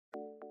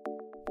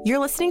You're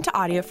listening to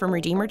audio from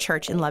Redeemer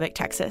Church in Lubbock,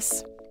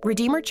 Texas.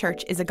 Redeemer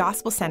Church is a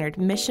gospel-centered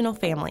missional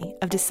family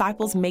of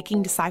disciples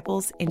making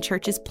disciples in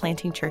churches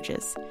planting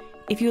churches.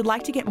 If you would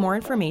like to get more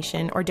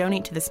information or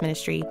donate to this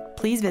ministry,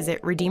 please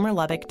visit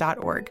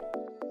redeemerlubbock.org.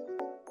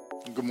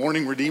 Good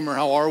morning, Redeemer.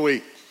 How are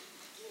we?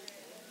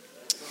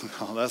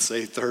 Oh, that's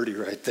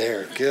 8:30 right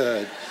there.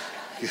 Good,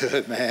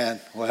 man.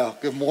 Well,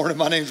 good morning.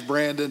 My name's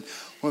Brandon,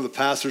 one of the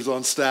pastors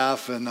on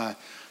staff, and I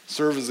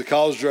serve as the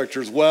college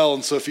director as well.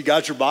 And so if you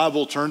got your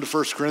Bible, turn to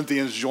 1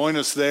 Corinthians, join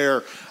us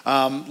there.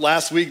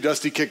 Last week,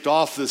 Dusty kicked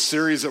off this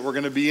series that we're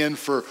going to be in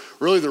for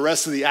really the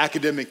rest of the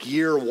academic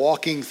year,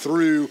 walking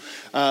through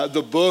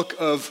the book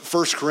of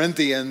 1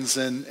 Corinthians.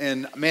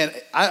 And man,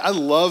 I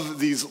love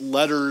these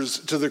letters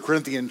to the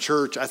Corinthian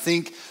church. I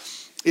think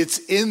it's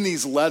in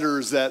these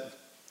letters that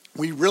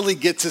we really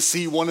get to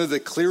see one of the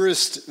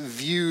clearest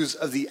views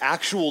of the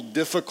actual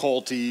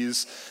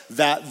difficulties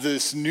that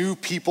this new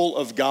people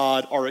of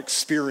God are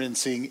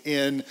experiencing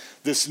in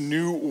this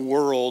new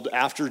world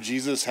after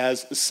Jesus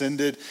has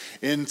ascended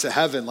into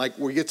heaven. Like,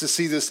 we get to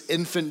see this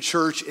infant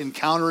church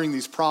encountering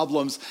these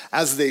problems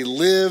as they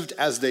lived,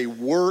 as they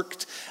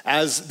worked,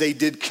 as they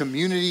did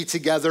community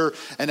together,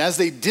 and as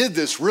they did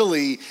this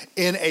really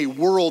in a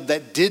world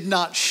that did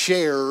not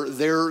share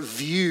their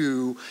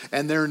view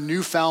and their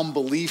newfound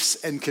beliefs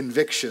and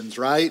convictions,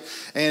 right?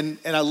 And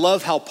I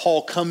love how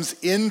Paul comes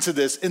into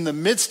this in the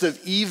midst of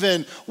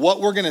even what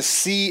we're going to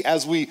see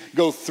as we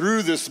go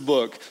through this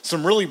book,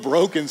 some really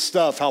broken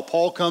stuff, how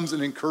Paul comes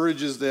and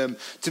encourages them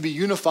to be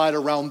unified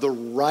around the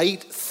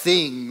right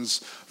things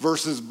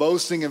versus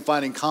boasting and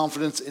finding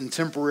confidence in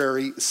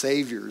temporary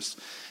saviors.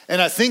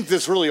 And I think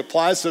this really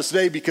applies to us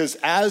today because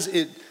as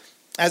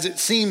it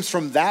seems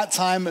from that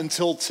time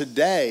until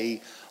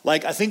today,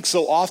 like, I think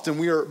so often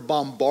we are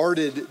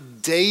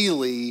bombarded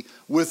daily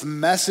with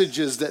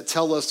messages that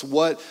tell us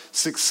what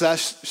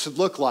success should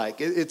look like.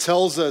 It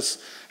tells us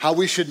how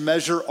we should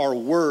measure our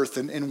worth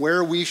and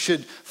where we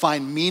should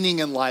find meaning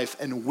in life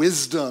and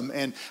wisdom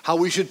and how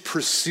we should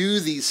pursue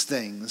these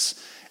things.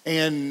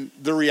 And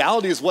the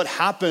reality is what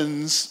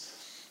happens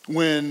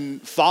when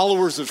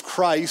followers of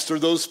Christ or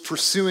those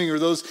pursuing or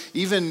those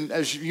even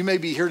as you may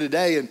be here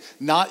today and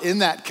not in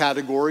that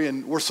category,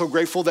 and we're so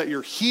grateful that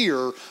you're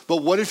here, but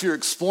what if you're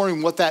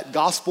exploring what that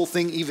gospel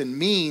thing even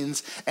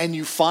means and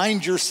you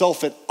find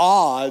yourself at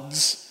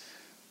odds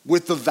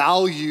with the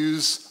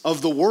values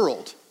of the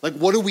world? Like,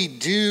 what do we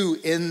do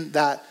in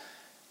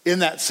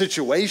that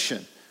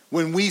situation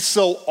when we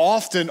so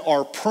often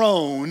are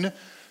prone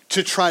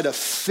to try to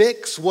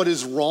fix what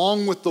is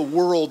wrong with the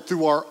world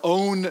through our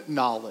own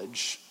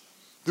knowledge,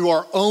 through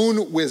our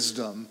own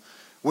wisdom,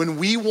 when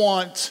we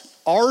want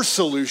our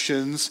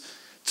solutions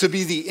to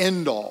be the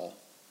end all?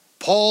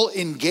 Paul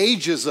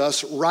engages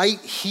us right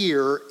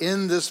here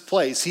in this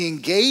place. He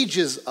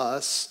engages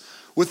us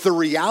with the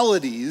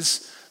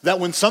realities that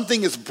when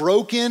something is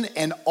broken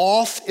and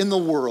off in the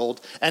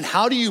world, and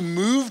how do you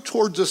move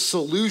towards a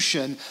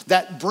solution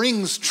that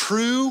brings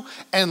true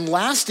and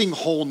lasting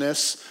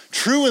wholeness,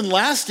 true and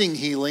lasting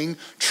healing,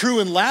 true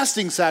and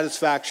lasting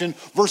satisfaction,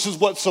 versus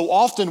what so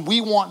often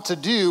we want to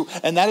do,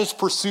 and that is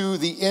pursue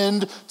the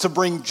end to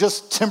bring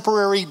just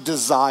temporary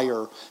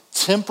desire,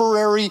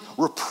 temporary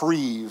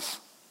reprieve,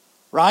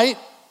 right?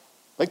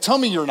 Like, tell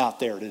me you're not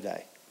there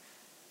today.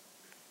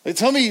 Like,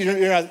 tell me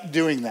you're not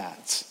doing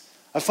that.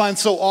 I find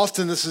so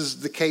often this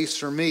is the case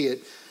for me.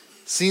 It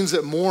seems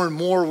that more and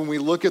more when we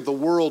look at the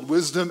world,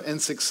 wisdom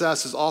and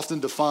success is often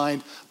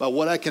defined by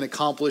what I can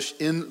accomplish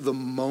in the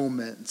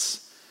moment.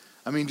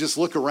 I mean, just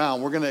look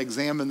around. We're going to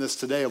examine this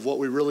today of what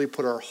we really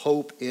put our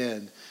hope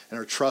in and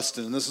our trust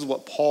in. And this is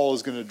what Paul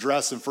is going to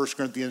address in 1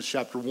 Corinthians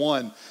chapter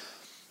 1.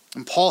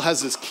 And Paul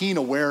has this keen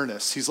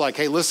awareness. He's like,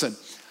 hey, listen,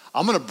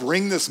 I'm going to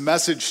bring this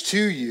message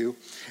to you.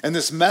 And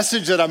this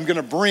message that I'm going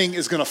to bring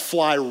is going to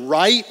fly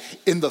right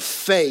in the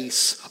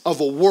face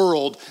of a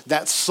world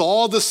that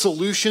saw the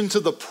solution to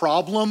the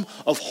problem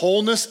of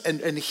wholeness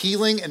and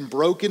healing and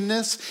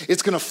brokenness.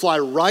 It's going to fly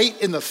right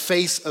in the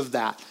face of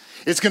that.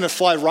 It's going to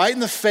fly right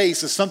in the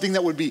face of something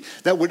that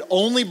would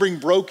only bring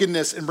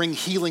brokenness and bring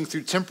healing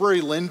through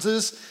temporary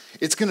lenses.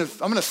 I'm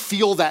going to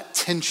feel that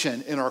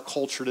tension in our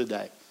culture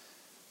today.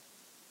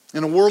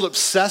 In a world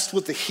obsessed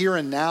with the here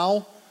and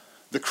now,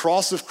 the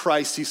cross of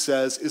Christ, he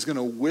says, is going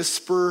to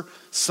whisper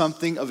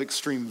something of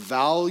extreme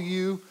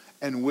value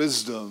and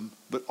wisdom,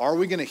 but are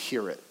we going to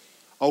hear it?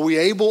 Are we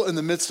able, in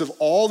the midst of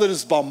all that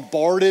is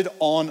bombarded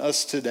on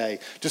us today,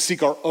 to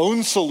seek our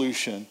own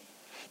solution,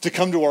 to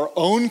come to our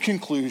own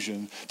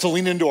conclusion, to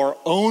lean into our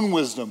own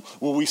wisdom?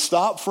 Will we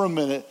stop for a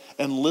minute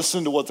and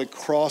listen to what the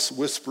cross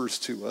whispers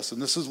to us?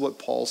 And this is what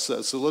Paul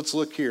says. So let's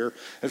look here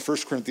at 1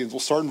 Corinthians. We'll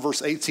start in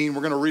verse 18.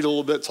 We're going to read a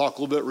little bit, talk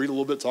a little bit, read a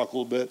little bit, talk a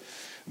little bit.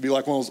 It'd be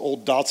like one of those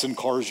old Datsun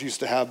cars you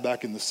used to have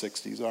back in the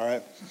 60s, all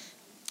right?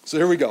 So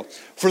here we go.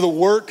 For the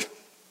word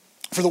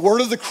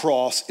of the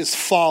cross is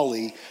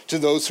folly to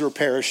those who are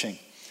perishing,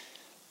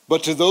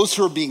 but to those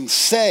who are being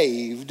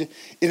saved, it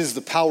is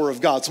the power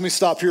of God. So let me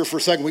stop here for a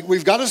second.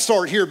 We've got to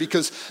start here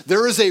because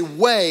there is a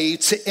way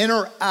to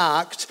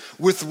interact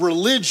with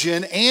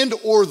religion and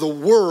or the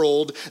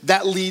world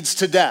that leads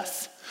to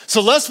death.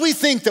 So lest we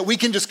think that we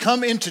can just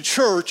come into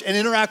church and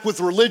interact with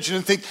religion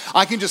and think,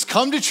 I can just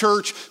come to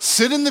church,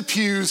 sit in the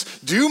pews,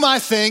 do my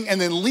thing, and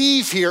then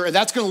leave here, and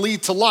that's going to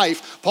lead to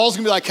life. Paul's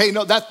going to be like, hey,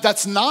 no,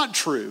 that's not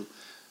true.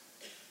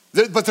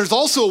 But there's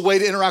also a way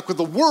to interact with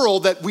the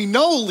world that we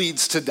know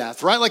leads to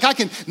death, right? Like I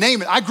can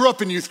name it. I grew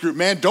up in youth group,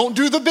 man. Don't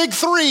do the big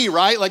three,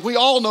 right? Like we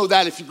all know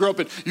that if you grew up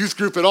in youth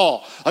group at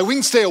all. Like we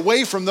can stay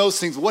away from those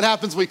things. What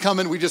happens when we come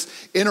in, we just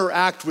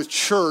interact with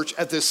church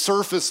at this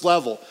surface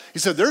level. He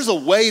said there's a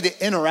way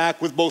to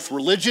interact with both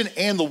religion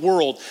and the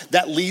world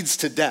that leads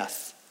to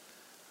death.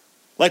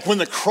 Like when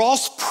the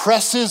cross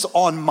presses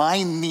on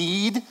my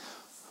need,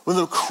 when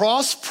the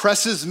cross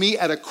presses me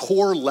at a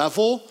core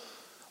level,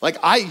 like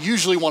I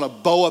usually want to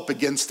bow up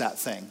against that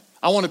thing.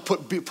 I want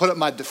to put up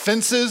my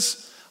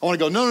defenses. I want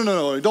to go,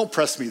 no, don't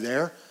press me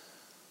there.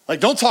 Like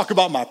don't talk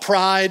about my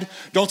pride.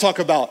 Don't talk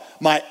about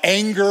my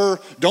anger.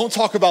 Don't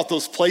talk about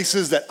those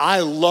places that I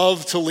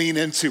love to lean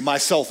into, my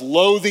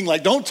self-loathing.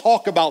 Like don't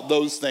talk about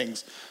those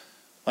things.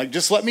 Like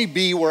just let me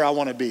be where I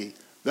want to be.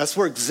 That's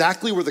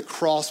exactly where the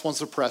cross wants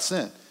to press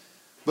in.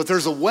 But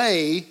there's a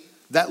way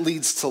that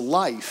leads to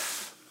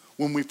life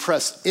when we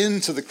press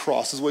into the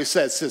cross, is what he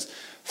says. It says,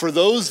 for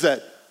those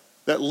that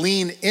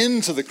lean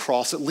into the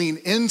cross, that lean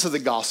into the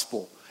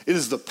gospel, it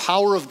is the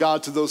power of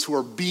God to those who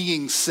are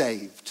being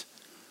saved.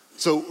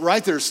 So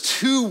right there's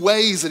two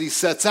ways that he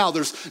sets out.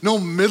 There's no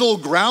middle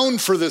ground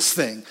for this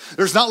thing.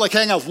 There's not like,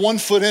 hey, I have 1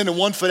 foot in and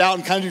 1 foot out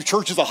and kind of do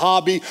church as a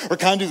hobby or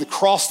kind of do the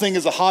cross thing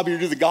as a hobby or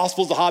do the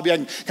gospel as a hobby. I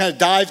can kind of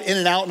dive in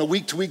and out on a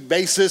week-to-week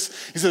basis.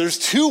 He said there's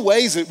two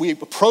ways that we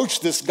approach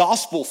this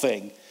gospel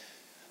thing.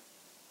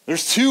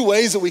 There's two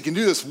ways that we can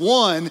do this.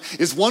 One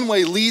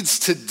way leads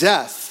to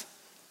death.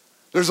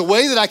 There's a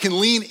way that I can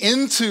lean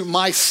into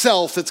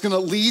myself that's going to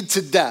lead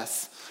to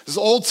death. This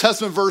Old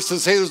Testament verse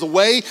says, hey, there's a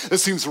way that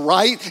seems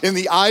right in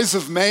the eyes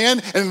of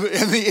man, and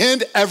in the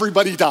end,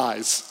 everybody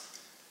dies.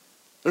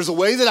 There's a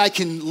way that I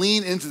can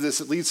lean into this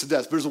that leads to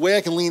death. But there's a way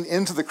I can lean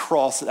into the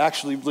cross that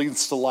actually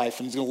leads to life.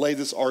 And he's going to lay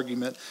this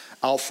argument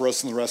out for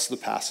us in the rest of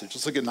the passage.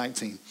 Let's look at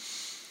 19.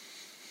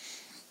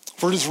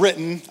 For it is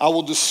written, I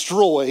will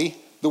destroy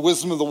the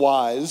wisdom of the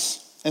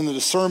wise, and the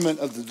discernment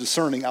of the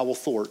discerning I will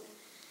thwart.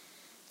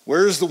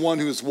 Where is the one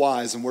who is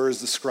wise, and where is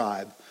the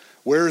scribe?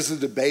 Where is the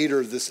debater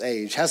of this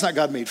age? Has not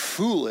God made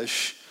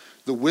foolish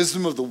the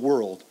wisdom of the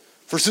world?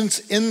 For since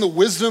in the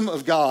wisdom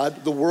of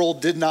God, the world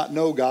did not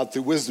know God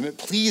through wisdom, it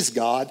pleased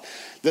God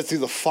that through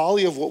the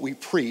folly of what we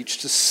preach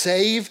to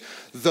save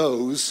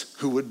those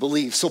who would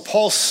believe. So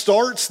Paul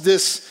starts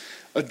this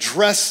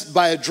address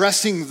by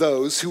addressing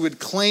those who would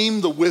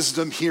claim the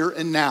wisdom here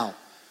and now.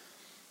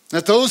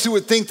 That those who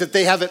would think that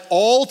they have it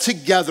all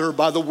together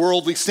by the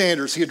worldly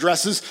standards. He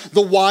addresses the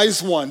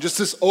wise one, just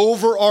this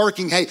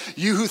overarching, hey,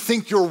 you who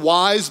think you're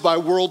wise by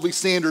worldly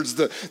standards,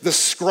 the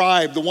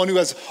scribe, the one who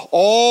has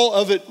all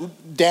of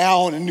it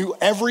down and knew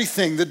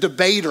everything, the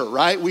debater,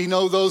 right? We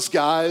know those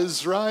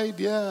guys, right?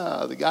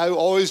 Yeah, the guy who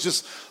always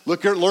just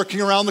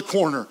lurking around the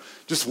corner,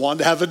 just wanted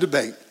to have a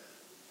debate.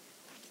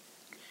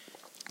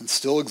 And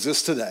still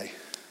exists today.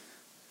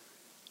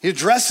 He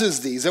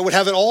addresses these that would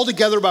have it all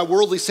together by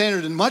worldly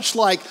standard. And much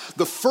like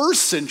the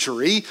first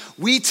century,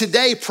 we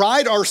today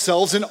pride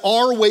ourselves in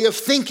our way of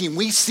thinking.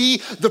 We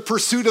see the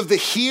pursuit of the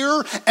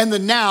here and the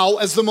now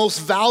as the most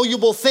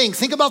valuable thing.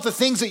 Think about the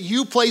things that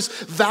you place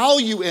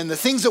value in, the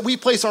things that we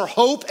place our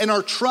hope and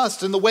our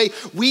trust in, the way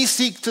we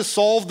seek to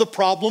solve the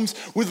problems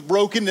with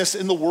brokenness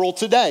in the world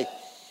today.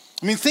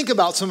 I mean, think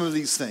about some of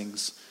these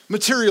things.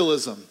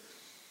 Materialism.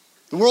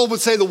 The world would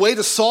say the way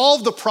to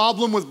solve the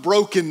problem with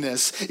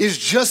brokenness is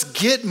just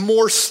get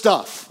more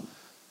stuff.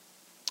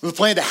 The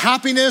plan to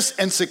happiness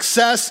and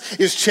success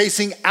is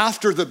chasing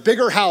after the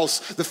bigger house,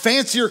 the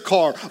fancier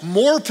car,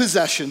 more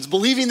possessions,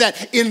 believing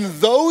that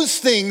in those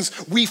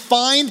things we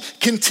find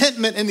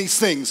contentment in these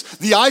things.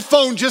 The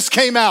iPhone just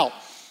came out.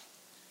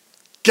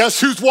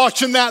 Guess who's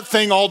watching that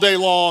thing all day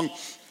long?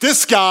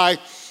 This guy.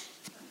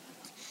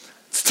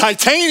 It's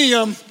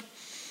titanium.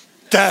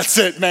 That's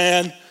it,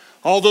 man.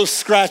 All those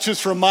scratches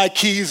from my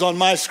keys on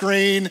my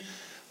screen,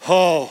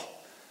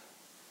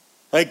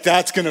 like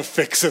that's gonna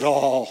fix it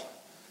all.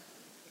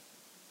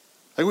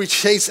 Like we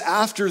chase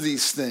after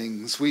these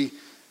things.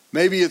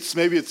 Maybe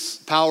it's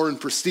power and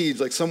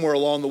prestige. Like somewhere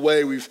along the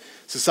way,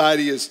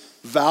 society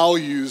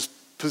values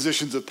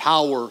positions of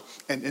power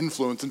and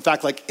influence. In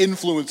fact, like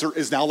influencer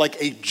is now like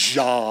a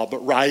job,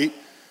 right?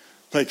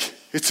 Like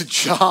it's a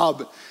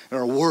job in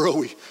our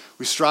world.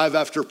 We strive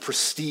after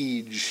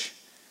prestige.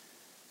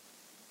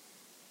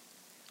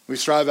 We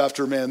strive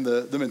after,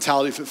 the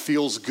mentality, if it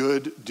feels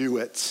good, do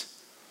it.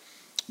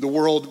 The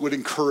world would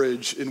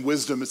encourage in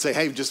wisdom and say,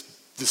 hey, just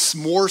this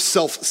more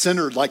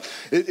self-centered, like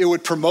it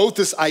would promote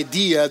this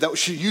idea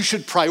that you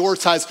should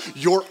prioritize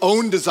your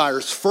own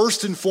desires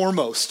first and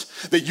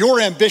foremost, that your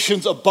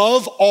ambitions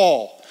above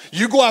all,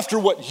 You go after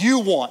what you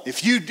want.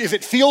 If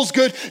it feels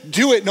good,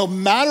 do it. No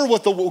matter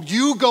what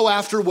you go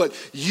after what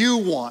you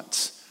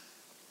want.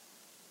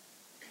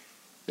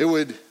 It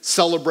would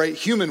celebrate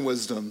human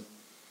wisdom,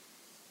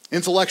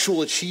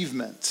 intellectual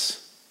achievement.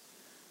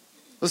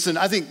 Listen,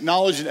 I think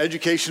knowledge and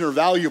education are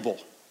valuable.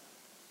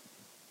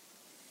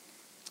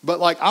 But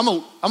like I'm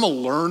a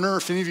learner.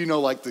 If any of you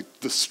know like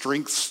the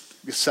strengths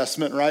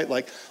assessment, right?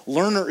 Like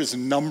learner is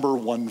number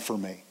one for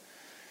me.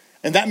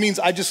 And that means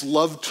I just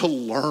love to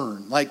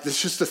learn. Like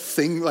it's just a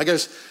thing. Like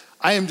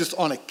I am just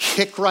on a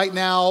kick right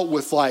now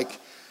with like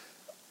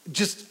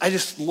I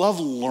just love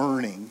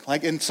learning.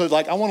 Like, and so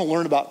like I want to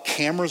learn about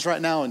cameras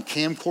right now and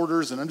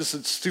camcorders, and I'm just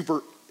a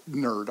super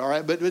nerd, all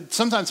right? But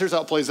sometimes here's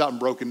how it plays out in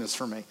brokenness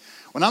for me.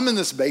 When I'm in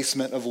this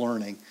basement of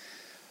learning,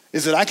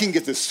 is that I can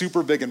get this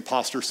super big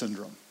imposter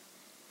syndrome.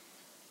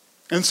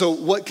 And so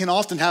what can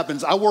often happen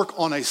is I work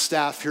on a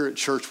staff here at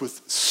church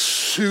with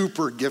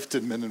super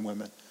gifted men and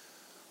women.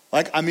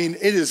 Like, I mean,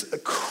 it is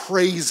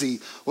crazy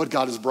what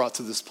God has brought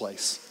to this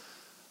place.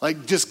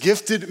 Like just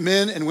gifted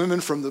men and women,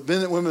 from the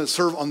men and women that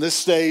serve on this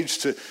stage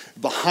to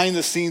behind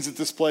the scenes at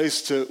this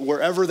place to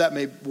wherever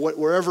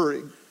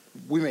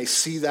we may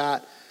see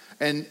that.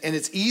 And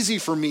it's easy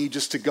for me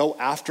just to go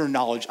after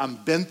knowledge. I'm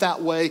bent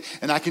that way,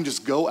 and I can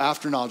just go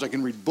after knowledge. I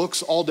can read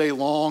books all day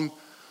long.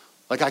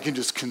 Like I can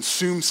just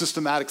consume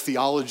systematic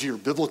theology or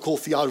biblical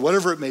theology,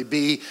 whatever it may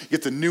be,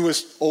 get the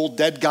newest old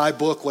dead guy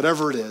book,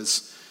 whatever it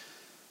is.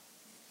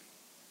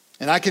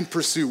 And I can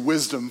pursue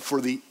wisdom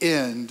for the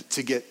end,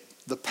 to get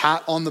the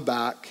pat on the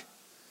back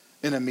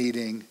in a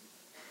meeting,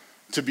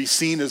 to be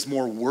seen as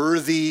more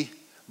worthy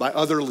by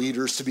other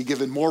leaders, to be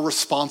given more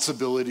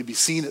responsibility, to be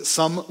seen at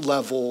some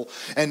level,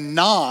 and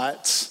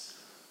not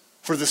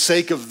for the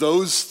sake of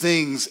those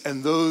things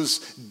and those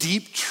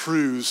deep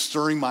truths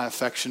stirring my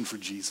affection for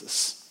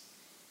Jesus.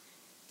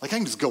 Like I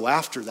can just go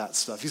after that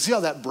stuff. You see how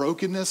that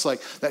brokenness,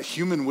 like that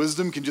human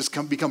wisdom can just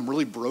become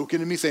really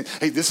broken in me, saying,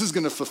 hey, this is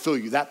gonna fulfill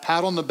you. That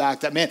pat on the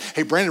back, that man,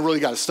 hey, Brandon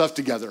really got his stuff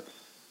together.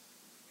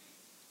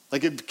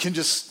 Like it can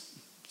just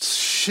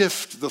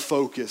shift the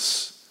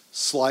focus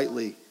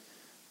slightly.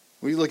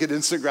 We look at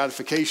instant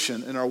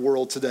gratification in our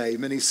world today.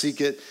 Many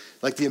seek it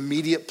like the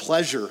immediate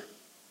pleasure.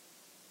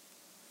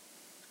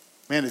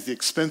 Man, at the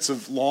expense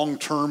of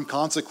long-term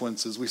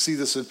consequences. We see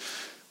this in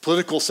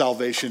political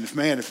salvation.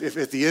 If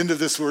at the end of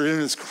this, we're in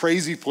this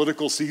crazy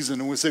political season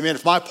and we say, man,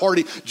 if my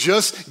party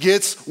just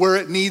gets where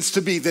it needs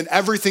to be, then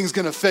everything's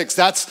gonna fix.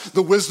 That's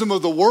the wisdom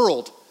of the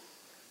world.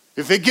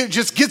 If it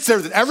just gets there,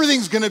 then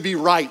everything's gonna be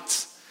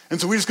right. And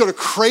so we just go to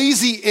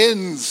crazy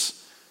ends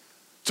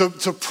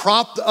to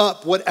prop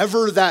up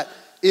whatever that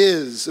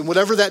is and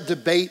whatever that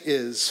debate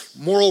is.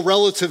 Moral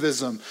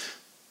relativism.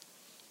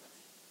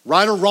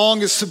 Right or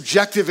wrong is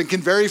subjective and can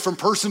vary from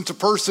person to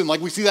person.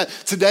 Like we see that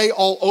today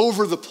all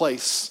over the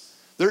place.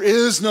 There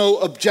is no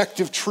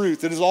objective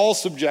truth. It is all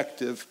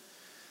subjective.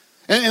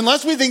 And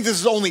unless we think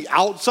this is only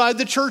outside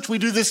the church, we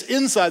do this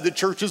inside the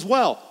church as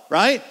well,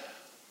 right?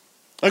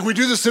 Like we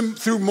do this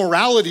through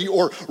morality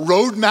or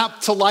roadmap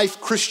to life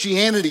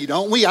Christianity,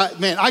 don't we?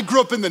 I grew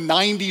up in the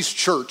 90s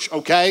church,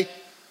 okay?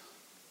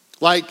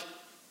 Like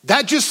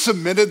that just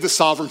cemented the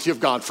sovereignty of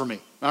God for me,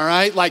 all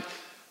right? Like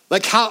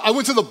how I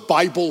went to the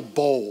Bible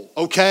Bowl,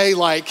 okay?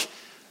 Like,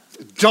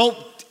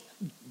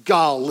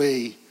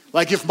 golly.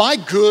 Like if my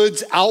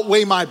goods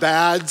outweigh my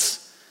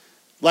bads,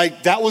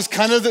 like that was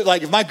kind of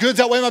like if my goods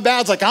outweigh my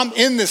bads, like I'm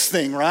in this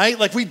thing, right?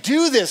 Like we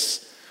do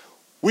this.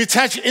 We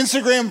attach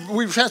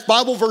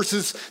Bible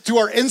verses to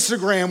our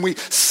Instagram. We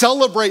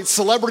celebrate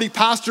celebrity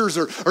pastors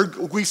or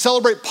we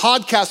celebrate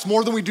podcasts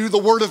more than we do the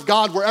Word of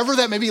God, wherever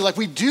that may be. Like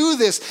we do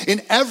this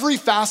in every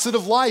facet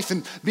of life,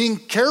 and being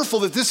careful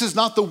that this is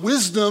not the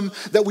wisdom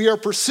that we are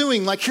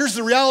pursuing. Like here's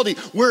the reality.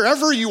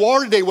 Wherever you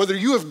are today, whether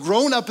you have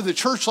grown up in the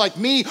church like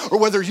me or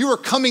whether you are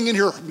coming in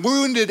here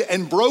wounded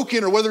and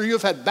broken or whether you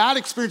have had bad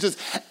experiences,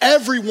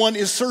 everyone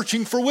is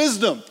searching for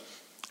wisdom.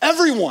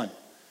 Everyone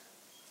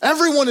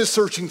is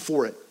searching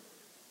for it.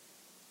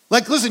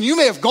 Like, listen, you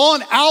may have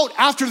gone out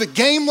after the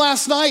game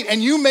last night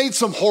and you made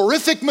some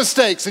horrific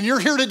mistakes and you're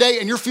here today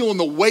and you're feeling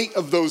the weight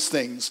of those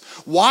things.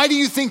 Why do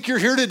you think you're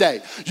here today?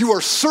 You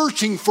are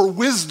searching for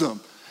wisdom.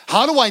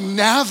 How do I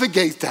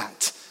navigate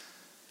that?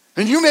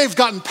 And you may have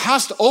gotten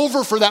passed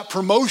over for that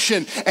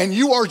promotion and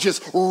you are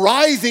just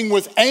writhing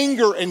with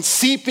anger and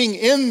seeping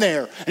in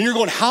there. And you're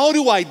going, how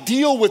do I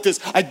deal with this?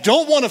 I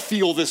don't want to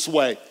feel this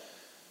way.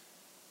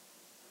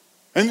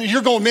 And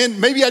you're going, man,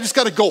 maybe I just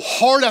got to go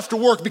hard after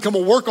work, become a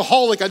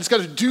workaholic. I just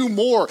got to do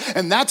more.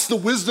 And that's the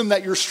wisdom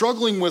that you're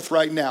struggling with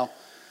right now.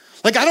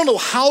 Like, I don't know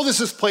how this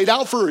has played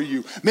out for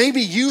you.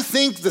 Maybe you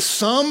think the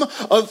sum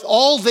of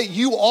all that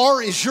you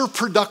are is your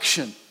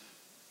production.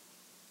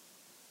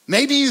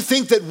 Maybe you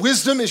think that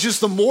wisdom is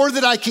just the more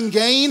that I can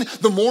gain,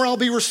 the more I'll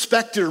be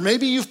respected. Or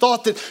maybe you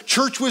thought that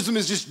church wisdom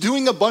is just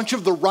doing a bunch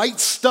of the right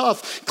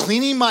stuff,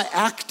 cleaning my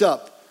act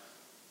up.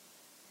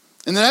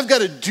 And then I've got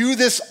to do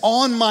this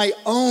on my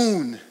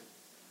own.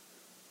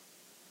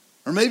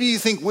 Or maybe you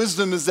think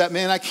wisdom is that,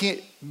 man, or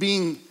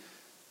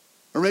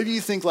maybe you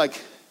think like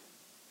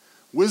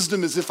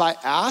wisdom is if I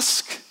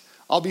ask,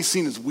 I'll be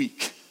seen as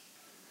weak.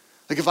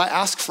 Like if I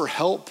ask for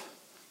help,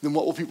 then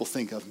what will people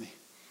think of me?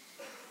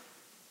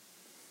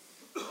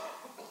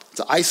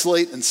 To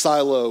isolate and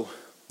silo,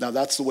 now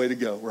that's the way to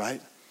go,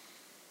 right?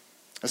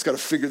 I just got to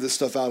figure this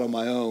stuff out on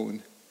my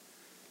own.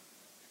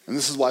 And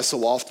this is why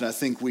so often I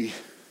think we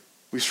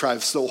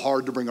strive so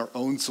hard to bring our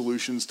own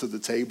solutions to the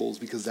tables,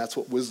 because that's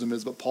what wisdom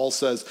is. But Paul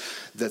says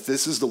that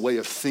this is the way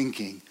of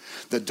thinking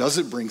that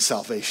doesn't bring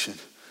salvation.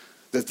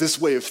 That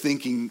this way of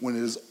thinking, when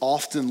it is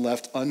often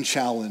left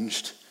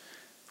unchallenged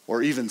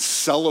or even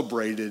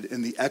celebrated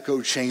in the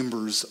echo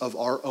chambers of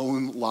our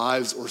own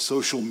lives or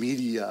social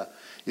media,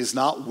 is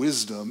not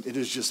wisdom. It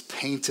is just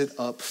painted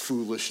up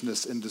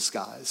foolishness in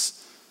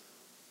disguise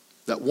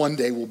that one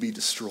day will be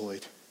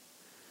destroyed.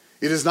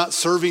 It is not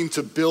serving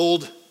to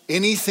build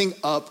anything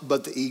up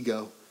but the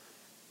ego.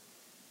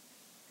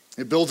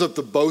 It builds up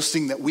the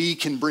boasting that we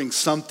can bring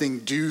something,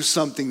 do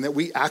something, that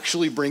we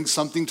actually bring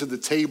something to the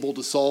table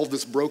to solve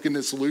this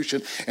brokenness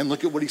solution. And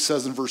look at what he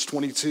says in verse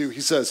 22.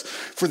 He says,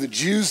 for the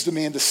Jews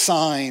demand a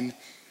sign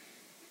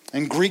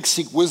and Greeks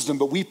seek wisdom,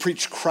 but we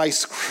preach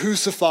Christ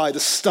crucified, a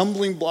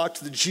stumbling block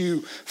to the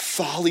Jew,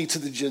 folly to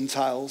the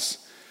Gentiles.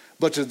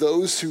 But to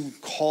those who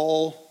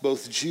call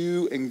both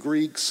Jew and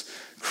Greeks,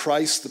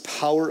 Christ, the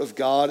power of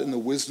God and the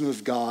wisdom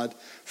of God,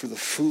 for the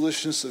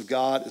foolishness of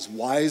God is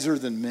wiser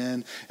than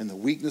men, and the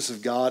weakness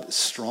of God is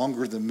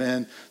stronger than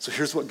men. So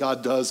here's what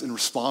God does in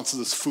response to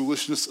this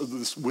foolishness of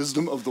this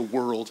wisdom of the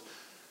world.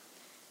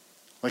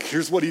 Like,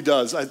 here's what he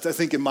does. I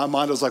think in my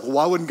mind, I was like, well,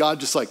 why wouldn't God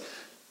just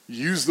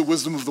use the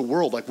wisdom of the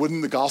world? Like,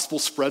 wouldn't the gospel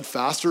spread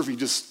faster if he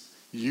just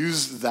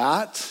used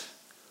that?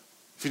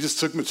 If he just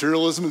took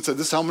materialism and said,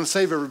 this is how I'm going to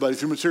save everybody,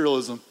 through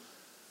materialism.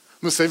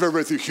 I'm going to save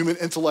everybody through human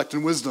intellect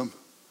and wisdom.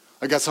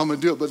 Like, that's how I'm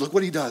going to do it. But look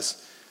what he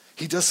does.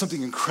 He does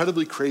something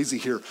incredibly crazy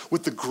here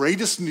with the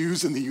greatest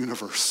news in the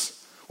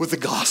universe, with the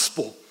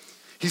gospel.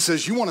 He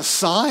says, you want a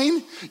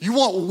sign? You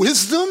want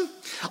wisdom?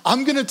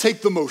 I'm going to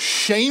take the most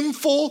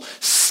shameful,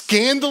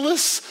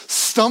 scandalous,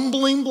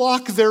 stumbling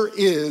block there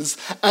is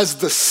as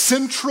the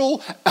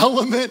central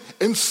element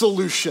and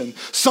solution.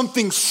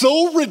 Something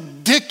so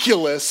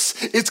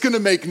ridiculous, it's going to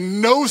make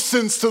no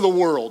sense to the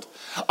world.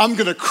 I'm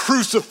going to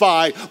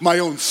crucify my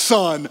own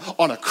son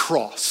on a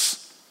cross.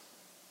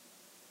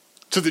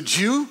 To the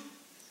Jew,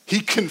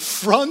 he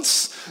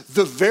confronts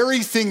the very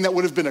thing that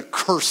would have been a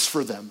curse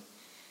for them.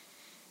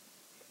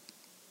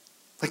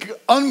 Like,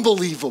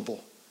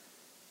 unbelievable.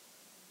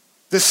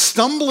 The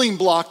stumbling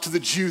block to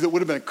the Jew that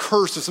would have been a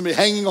curse to somebody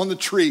hanging on the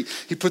tree,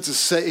 he puts a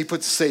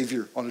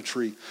savior on a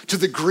tree. To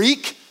the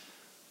Greek,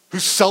 who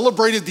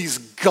celebrated these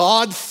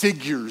God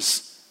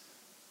figures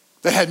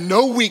that had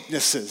no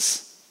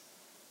weaknesses,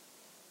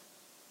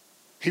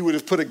 he would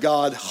have put a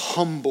God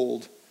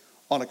humbled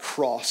on a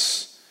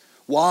cross.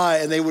 Why?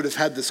 And they would have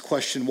had this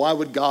question, why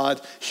would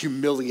God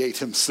humiliate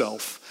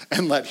himself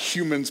and let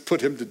humans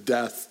put him to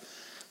death?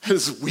 It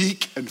is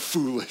weak and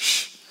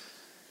foolish.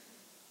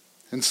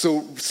 And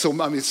so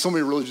many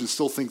religions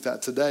still think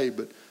that today,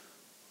 but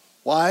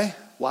why?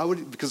 Why would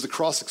it? Because the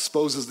cross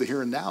exposes the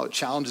here and now. It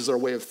challenges our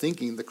way of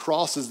thinking. The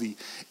cross is the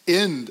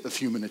end of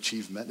human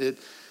achievement. It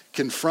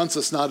confronts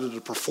us not at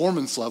a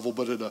performance level,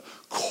 but at a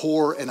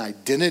core and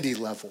identity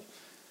level.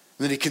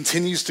 And then he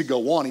continues to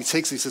go on. He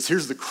says,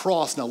 here's the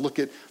cross. Now look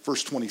at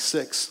verse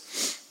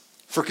 26.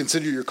 For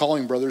consider your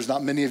calling, brothers.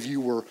 Not many of you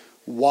were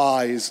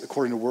wise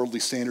according to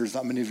worldly standards.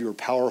 Not many of you were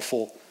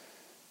powerful.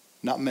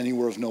 Not many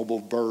were of noble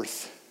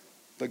birth.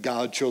 But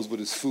God chose what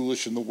is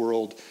foolish in the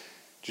world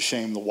to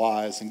shame the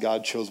wise. And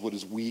God chose what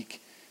is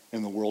weak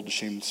in the world to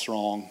shame the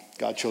strong.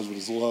 God chose what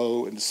is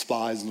low and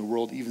despised in the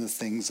world, even the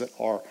things that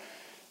are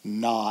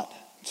not,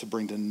 to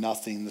bring to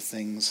nothing the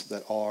things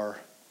that are.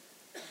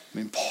 I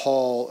mean,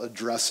 Paul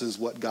addresses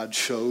what God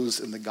chose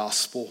in the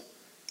gospel.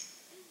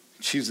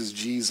 He chooses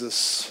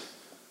Jesus,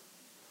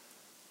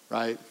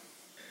 right?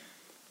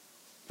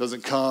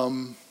 Doesn't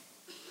come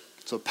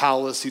to a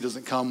palace. He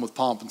doesn't come with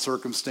pomp and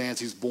circumstance.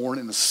 He's born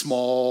in a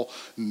small,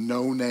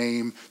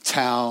 no-name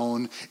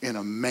town, in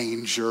a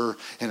manger,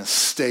 in a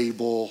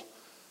stable.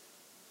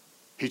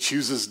 He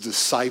chooses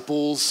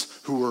disciples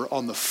who are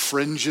on the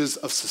fringes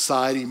of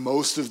society.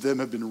 Most of them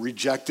have been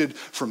rejected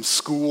from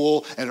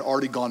school and had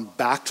already gone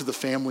back to the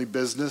family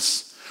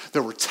business.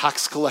 There were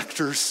tax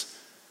collectors.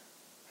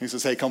 He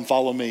says, hey, come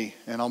follow me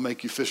and I'll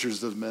make you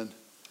fishers of men.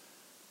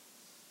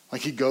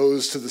 Like, he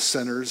goes to the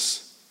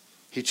sinners.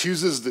 He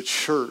chooses the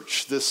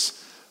church,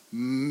 this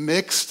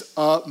mixed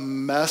up,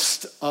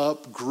 messed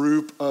up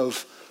group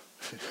of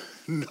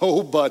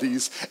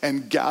nobodies,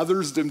 and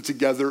gathers them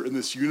together in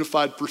this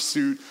unified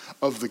pursuit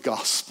of the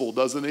gospel,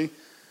 doesn't he?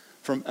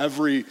 From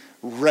every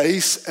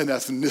race and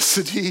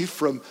ethnicity,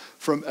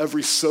 from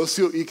every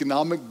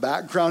socioeconomic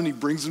background, he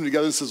brings them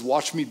together and says,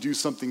 watch me do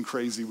something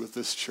crazy with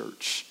this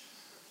church.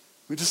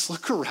 We just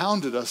look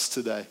around at us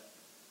today.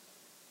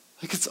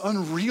 Like, it's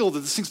unreal that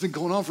this thing's been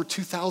going on for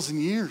 2,000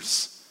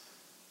 years.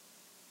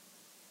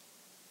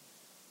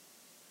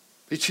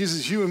 He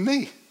chooses you and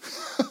me.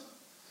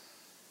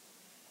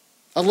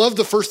 I love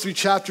the first 3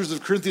 chapters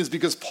of Corinthians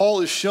because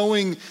Paul is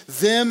showing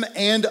them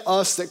and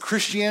us that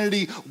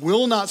Christianity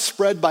will not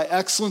spread by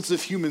excellence of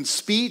human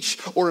speech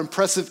or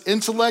impressive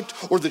intellect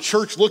or the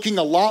church looking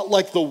a lot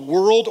like the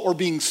world or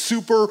being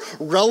super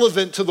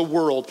relevant to the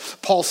world.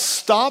 Paul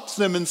stops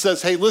them and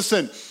says, hey,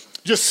 listen,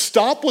 just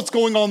stop what's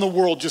going on in the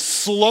world. Just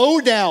slow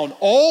down.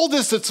 All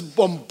this that's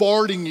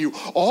bombarding you,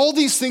 all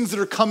these things that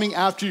are coming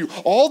after you,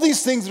 all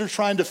these things that are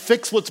trying to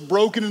fix what's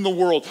broken in the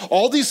world,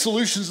 all these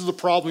solutions to the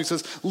problem. He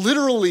says,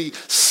 literally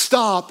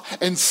stop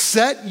and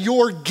set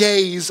your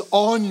gaze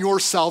on your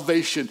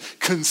salvation.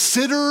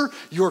 Consider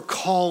your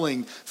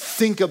calling.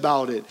 Think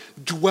about it.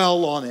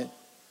 Dwell on it.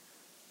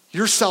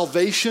 Your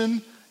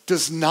salvation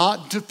does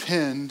not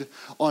depend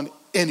on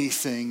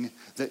anything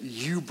that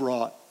you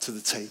brought to the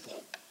table.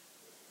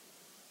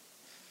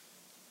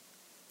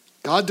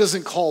 God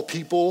doesn't call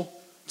people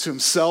to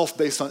himself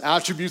based on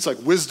attributes like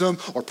wisdom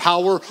or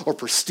power or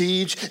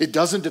prestige. It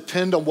doesn't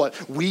depend on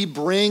what we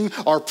bring,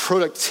 our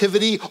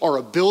productivity, our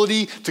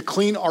ability to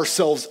clean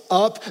ourselves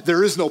up.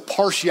 There is no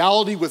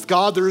partiality with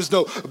God. There is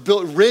no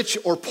rich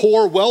or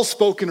poor,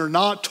 well-spoken or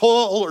not,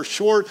 tall or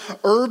short,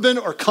 urban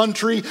or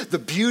country. The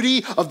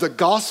beauty of the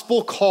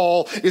gospel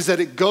call is that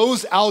it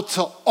goes out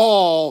to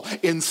all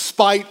in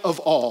spite of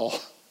all.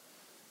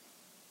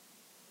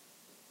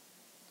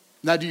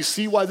 Now, do you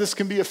see why this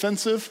can be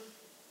offensive?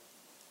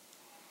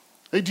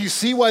 Do you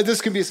see why this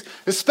can be,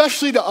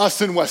 especially to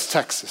us in West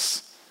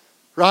Texas,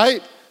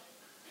 right?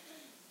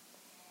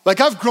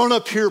 Like I've grown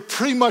up here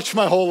pretty much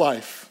my whole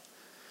life.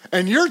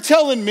 And you're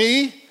telling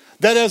me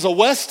that as a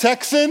West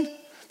Texan,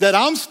 that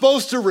I'm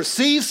supposed to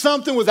receive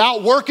something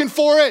without working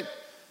for it?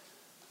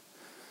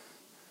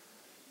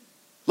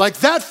 Like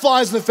that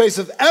flies in the face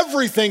of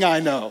everything I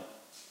know.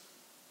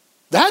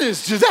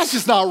 That's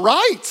just not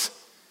right.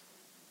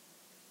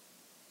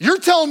 You're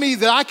telling me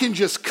that I can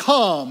just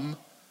come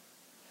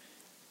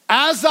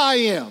as I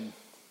am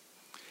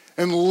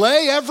and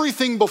lay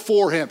everything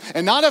before him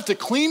and not have to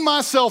clean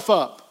myself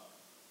up.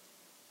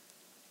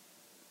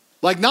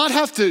 Like not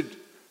have to,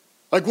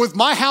 like with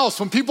my house,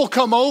 when people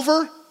come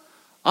over,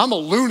 I'm a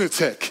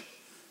lunatic.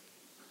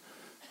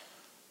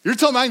 You're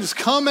telling me I can just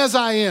come as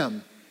I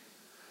am.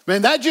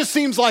 Man, that just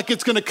seems like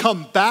it's gonna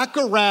come back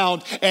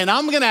around and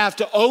I'm gonna have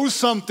to owe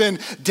something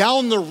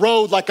down the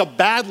road like a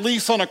bad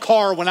lease on a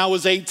car when I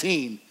was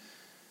 18.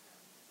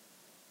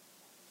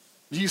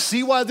 Do you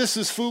see why this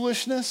is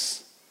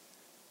foolishness?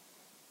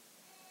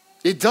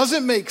 It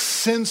doesn't make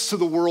sense to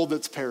the world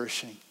that's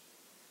perishing.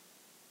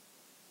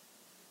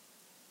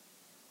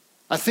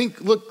 I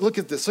think, look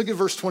at this. Look at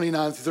verse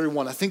 29 through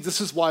 31. I think this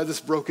is why this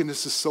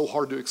brokenness is so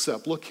hard to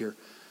accept. Look here.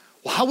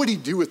 Well, how would he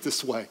do it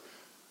this way?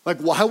 Like,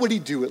 why would he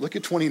do it? Look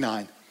at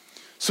 29.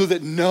 So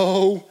that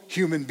no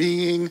human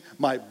being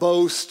might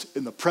boast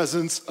in the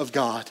presence of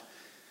God.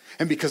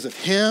 And because of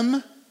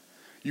him,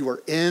 you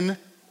are in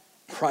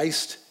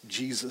Christ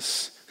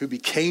Jesus, who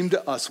became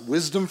to us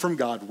wisdom from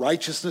God,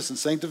 righteousness and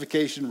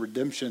sanctification,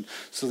 redemption,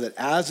 so that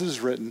as is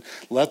written,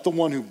 let the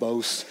one who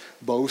boasts,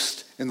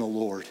 boast in the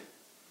Lord.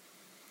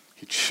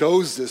 He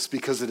chose this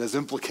because it has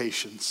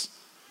implications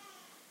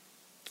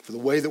for the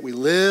way that we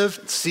live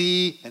and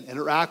see and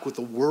interact with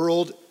the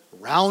world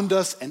around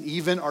us and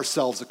even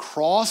ourselves. The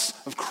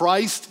cross of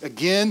Christ,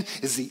 again,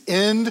 is the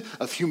end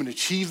of human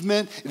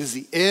achievement. It is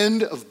the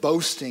end of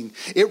boasting.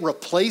 It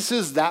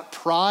replaces that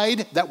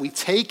pride that we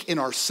take in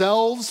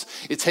ourselves,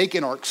 it take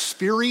in our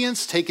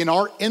experience, take in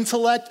our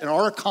intellect and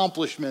our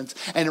accomplishments,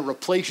 and it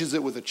replaces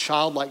it with a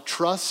childlike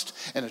trust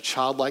and a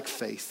childlike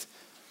faith.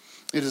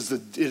 It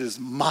is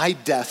my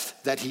death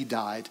that he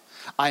died.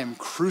 I am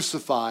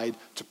crucified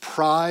to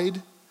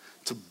pride,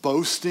 to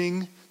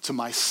boasting, to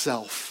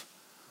myself.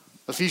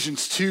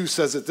 Ephesians 2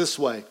 says it this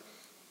way,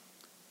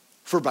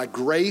 for by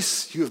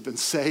grace you have been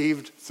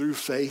saved through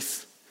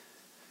faith,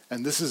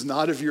 and this is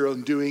not of your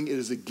own doing, it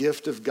is a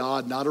gift of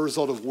God, not a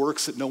result of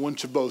works that no one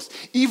should boast.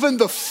 Even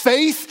the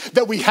faith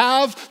that we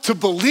have to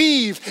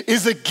believe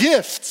is a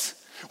gift.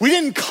 We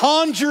didn't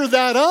conjure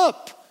that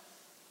up.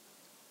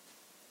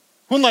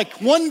 When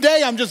like one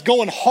day I'm just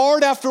going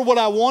hard after what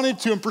I wanted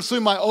to and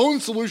pursuing my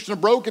own solution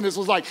of brokenness,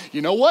 was like,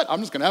 you know what?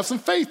 I'm just gonna have some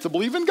faith to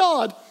believe in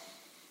God.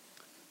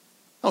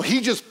 No,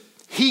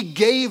 he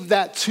gave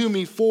that to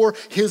me for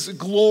his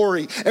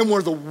glory. And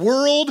where the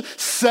world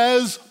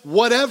says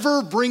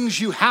whatever brings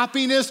you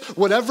happiness,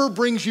 whatever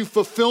brings you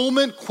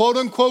fulfillment, quote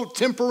unquote,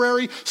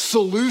 temporary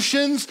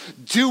solutions,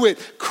 do it.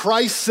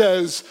 Christ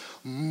says,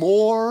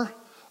 more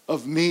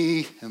of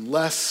me and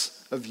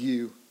less of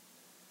you.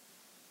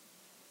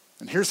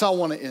 And here's how I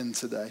want to end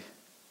today.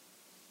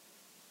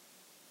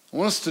 I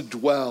want us to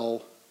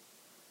dwell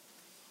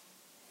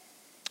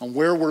on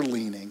where we're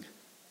leaning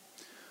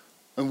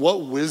and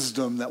what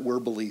wisdom that we're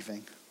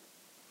believing.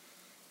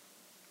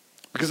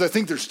 Because I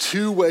think there's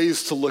two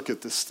ways to look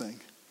at this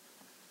thing.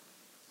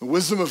 The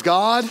wisdom of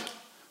God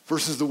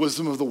versus the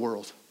wisdom of the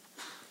world.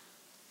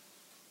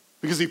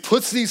 Because he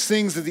puts these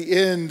things at the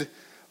end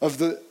of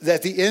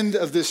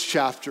this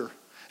chapter. And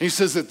he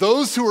says that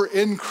those who are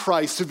in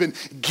Christ have been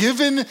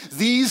given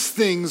these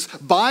things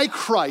by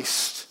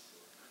Christ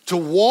to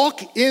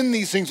walk in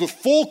these things with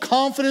full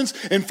confidence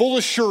and full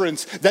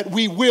assurance that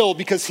we will,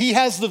 because he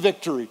has the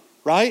victory,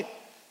 right?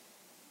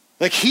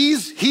 Like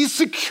he's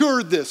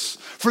secured this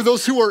for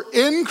those who are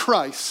in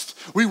Christ.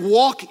 We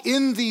walk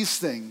in these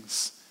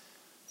things.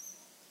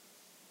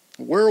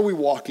 Where are we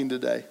walking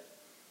today?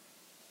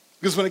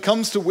 Because when it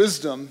comes to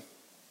wisdom,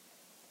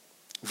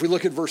 if we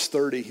look at verse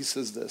 30, he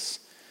says this,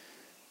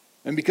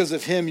 and because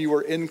of him you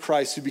are in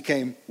Christ, who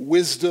became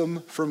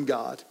wisdom from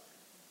God.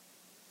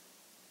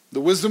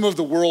 The wisdom of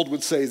the world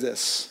would say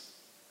this: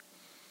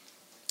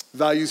 it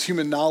values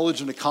human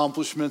knowledge and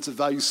accomplishments, it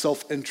values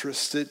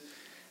self-interest, it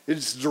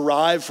is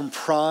derived from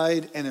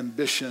pride and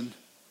ambition.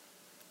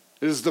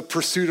 It is the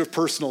pursuit of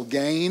personal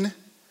gain.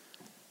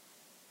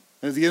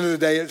 And at the end of the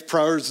day, it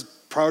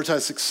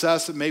prioritizes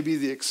success at maybe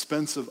the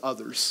expense of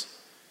others.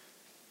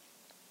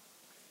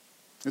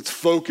 It's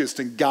focused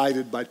and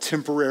guided by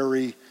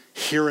temporary,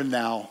 here and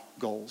now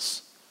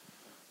goals.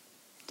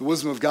 The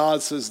wisdom of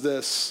God says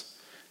this: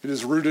 it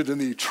is rooted in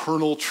the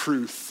eternal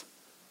truth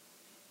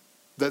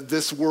that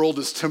this world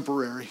is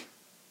temporary.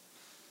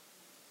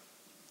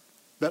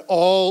 That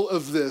all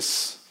of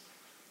this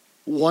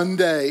one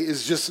day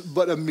is just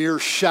but a mere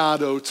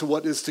shadow to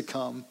what is to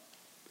come.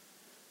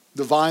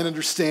 Divine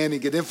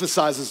understanding, it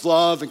emphasizes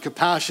love and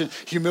compassion,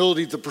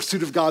 humility, the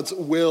pursuit of God's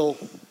will.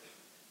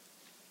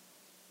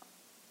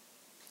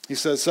 He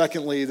says,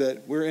 secondly,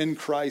 that we're in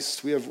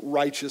Christ, we have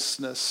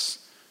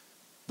righteousness.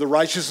 The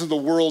righteousness of the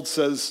world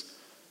says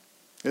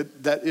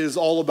that it is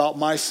all about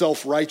my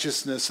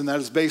self-righteousness, and that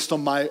is based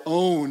on my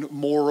own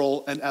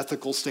moral and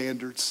ethical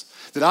standards.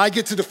 That I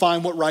get to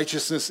define what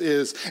righteousness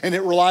is, and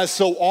it relies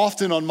so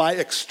often on my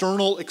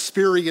external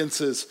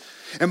experiences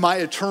and my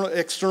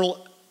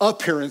external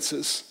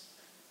appearances.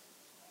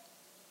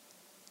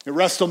 It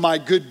rests on my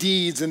good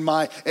deeds and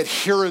my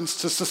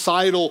adherence to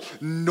societal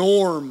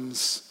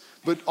norms,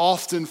 but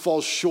often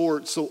falls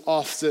short, so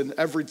often,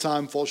 every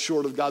time falls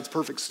short of God's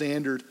perfect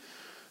standard.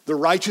 The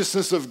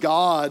righteousness of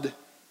God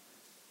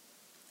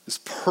is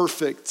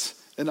perfect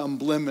and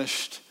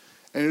unblemished,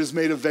 and it is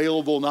made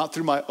available not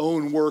through my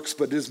own works,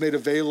 but it is made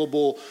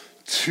available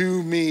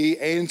to me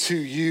and to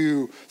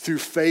you through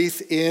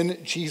faith in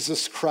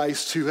Jesus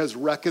Christ, who has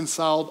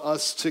reconciled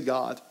us to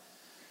God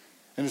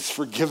and has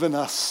forgiven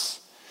us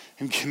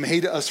and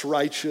made us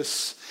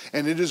righteous.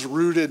 And it is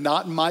rooted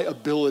not in my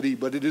ability,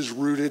 but it is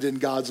rooted in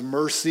God's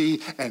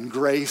mercy and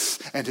grace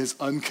and his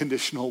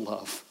unconditional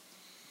love.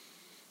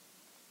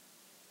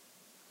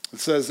 It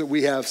says that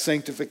we have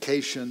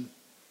sanctification.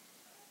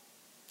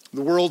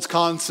 The world's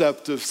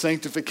concept of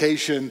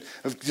sanctification,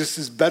 of just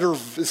this better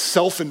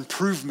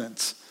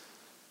self-improvement,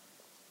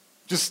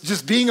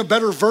 just being a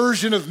better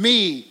version of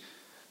me,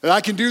 that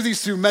I can do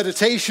these through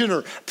meditation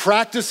or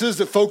practices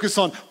that focus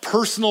on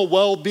personal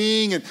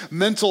well-being and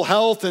mental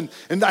health. And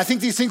I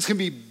think these things can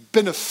be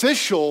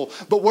beneficial,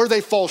 but where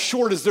they fall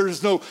short is there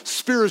is no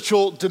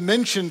spiritual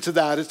dimension to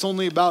that. It's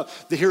only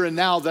about the here and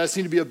now, that I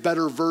seem to be a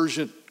better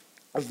version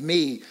of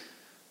me.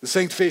 The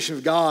sanctification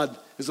of God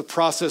is a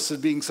process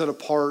of being set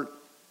apart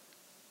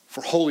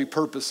for holy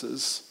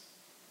purposes.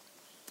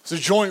 It's a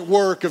joint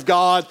work of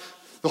God,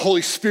 the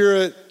Holy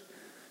Spirit,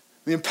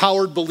 the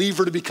empowered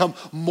believer to become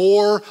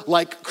more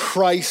like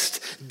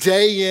Christ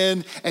day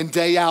in and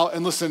day out.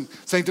 And listen,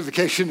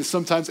 sanctification is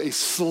sometimes a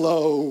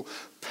slow,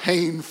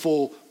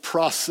 painful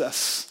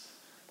process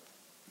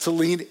to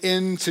lean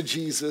into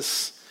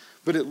Jesus,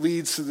 but it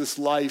leads to this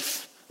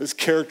life that's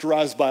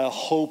characterized by a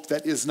hope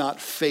that is not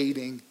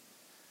fading.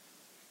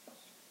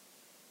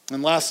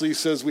 And lastly, he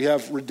says we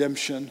have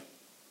redemption.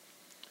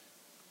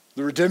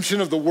 The redemption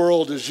of the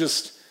world is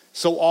just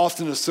so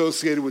often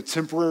associated with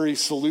temporary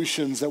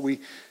solutions that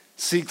we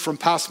seek from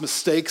past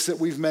mistakes that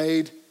we've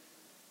made.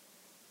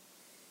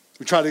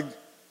 We try to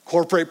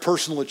incorporate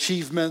personal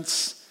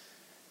achievements,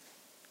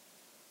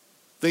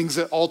 things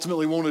that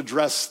ultimately won't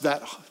address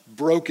that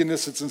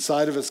brokenness that's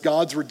inside of us.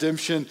 God's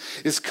redemption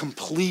is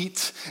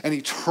complete and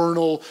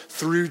eternal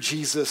through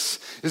Jesus.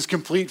 It is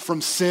complete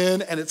from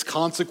sin and its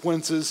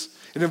consequences.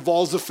 It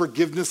involves the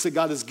forgiveness that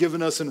God has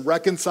given us and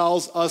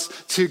reconciles us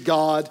to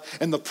God,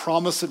 and the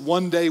promise that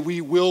one day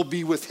we will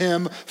be with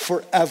him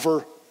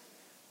forever.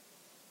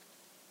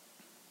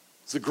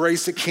 It's a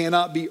grace that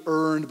cannot be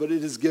earned, but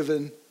it is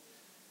given.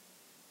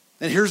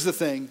 And here's the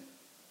thing.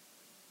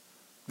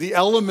 The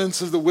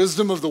elements of the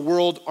wisdom of the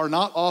world are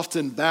not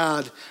often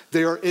bad.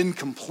 They are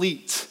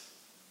incomplete.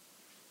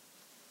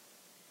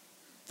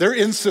 They're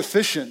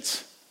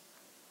insufficient.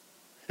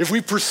 If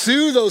we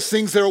pursue those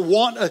things,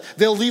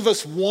 they'll leave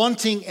us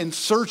wanting and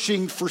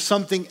searching for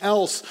something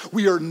else.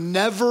 We are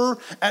never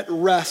at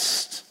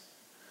rest.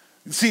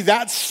 See,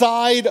 that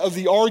side of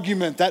the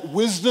argument, that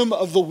wisdom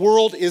of the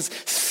world is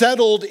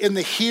settled in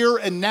the here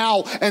and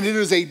now, and it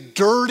is a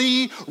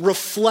dirty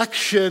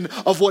reflection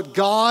of what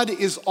God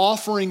is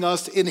offering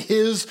us in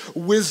his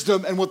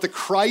wisdom and what the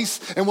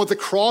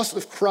cross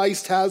of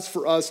Christ has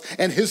for us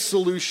and his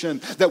solution.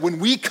 That when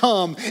we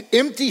come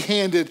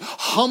empty-handed,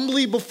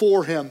 humbly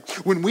before him,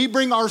 when we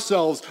bring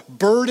ourselves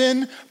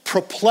burdened,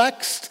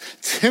 perplexed,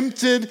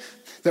 tempted,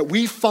 that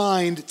we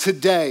find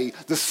today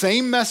the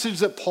same message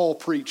that Paul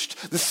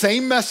preached, the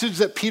same message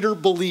that Peter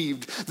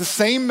believed, the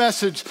same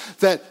message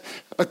that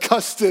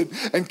Augustine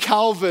and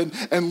Calvin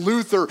and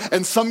Luther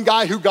and some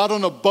guy who got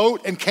on a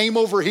boat and came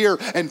over here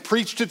and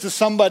preached it to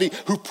somebody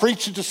who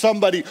preached it to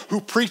somebody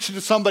who preached it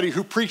to somebody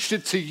who preached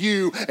it to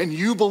you, and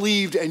you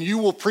believed, and you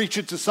will preach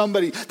it to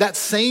somebody. That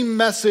same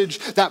message,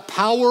 that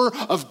power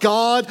of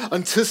God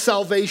unto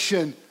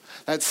salvation,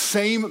 that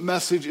same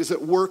message is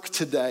at work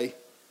today.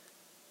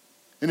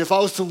 And if I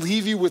was to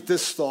leave you with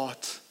this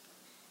thought,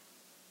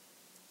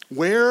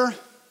 where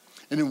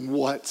and in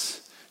what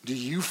do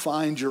you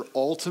find your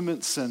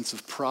ultimate sense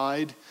of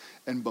pride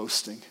and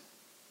boasting?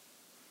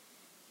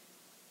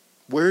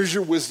 Where's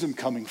your wisdom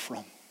coming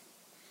from?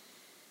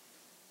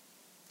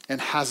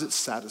 And has it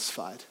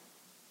satisfied?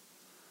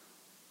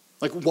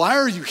 Like, why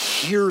are you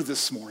here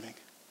this morning?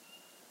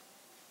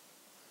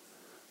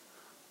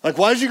 Like,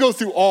 why did you go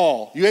through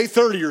all? You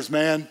 830ers,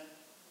 man.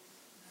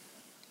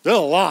 That's a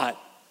lot.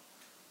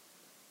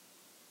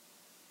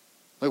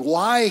 Like,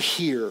 why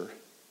here?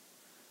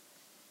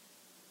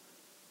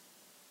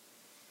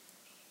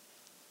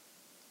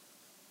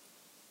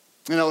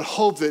 And I would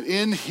hope that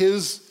in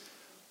his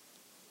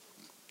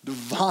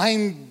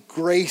divine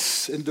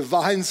grace and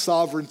divine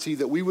sovereignty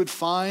that we would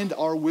find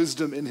our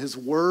wisdom in his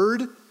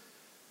word,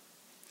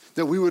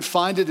 that we would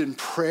find it in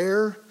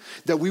prayer,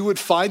 that we would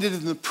find it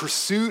in the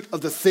pursuit of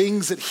the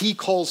things that he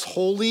calls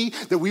holy,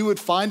 that we would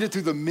find it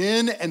through the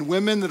men and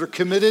women that are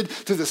committed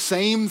to the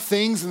same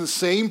things in the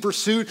same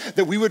pursuit,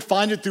 that we would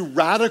find it through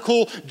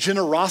radical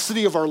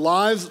generosity of our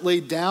lives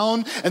laid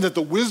down, and that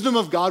the wisdom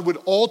of God would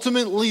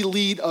ultimately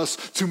lead us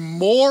to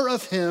more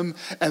of him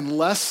and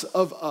less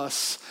of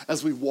us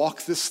as we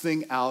walk this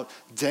thing out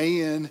day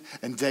in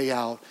and day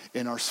out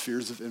in our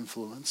spheres of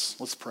influence.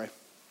 Let's pray.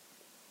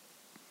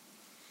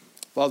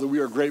 Father, we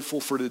are grateful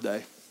for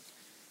today.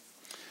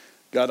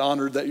 God,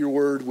 honored that your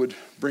word would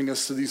bring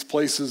us to these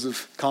places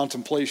of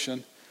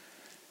contemplation,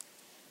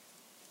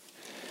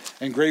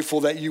 and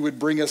grateful that you would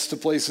bring us to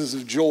places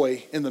of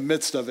joy in the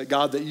midst of it.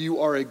 God, that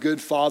you are a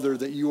good Father,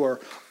 that you are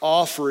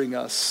offering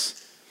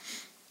us,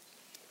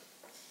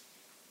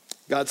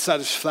 God,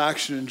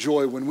 satisfaction and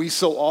joy when we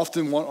so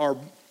often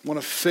want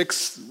to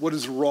fix what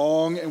is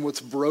wrong and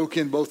what's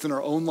broken, both in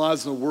our own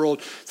lives and the world,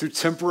 through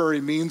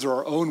temporary means or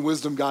our own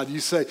wisdom. God,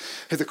 you say,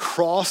 hey, the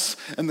cross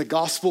and the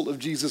gospel of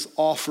Jesus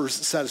offers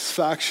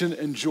satisfaction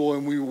and joy,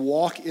 and we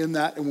walk in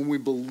that, and when we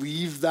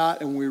believe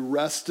that and we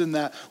rest in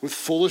that with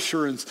full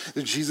assurance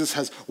that Jesus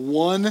has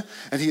won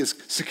and he has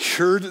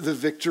secured the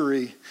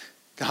victory,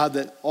 God,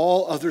 that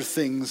all other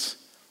things,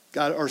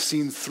 God, are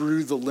seen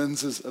through the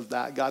lenses of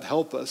that. God,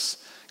 help us.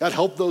 God,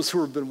 help those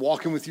who have been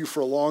walking with you for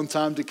a long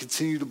time to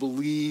continue to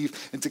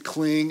believe and to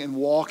cling and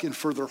walk in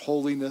further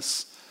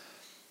holiness.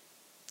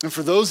 And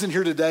for those in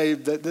here today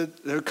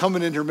that are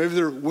coming in here, maybe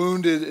they're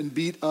wounded and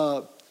beat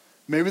up,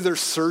 maybe they're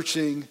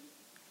searching.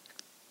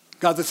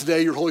 God, that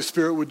today your Holy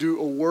Spirit would do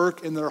a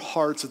work in their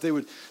hearts, that they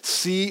would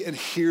see and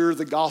hear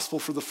the gospel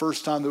for the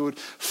first time, they would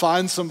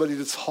find somebody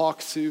to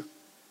talk to.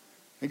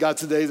 And God,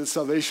 today that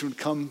salvation would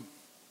come,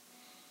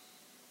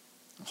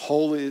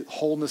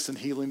 wholeness and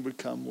healing would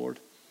come, Lord.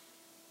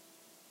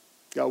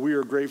 God, we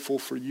are grateful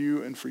for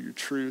you and for your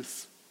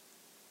truth.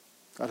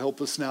 God,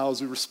 help us now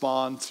as we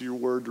respond to your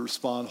word to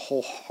respond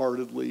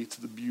wholeheartedly to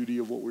the beauty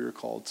of what we are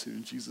called to.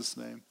 In Jesus'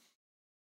 name.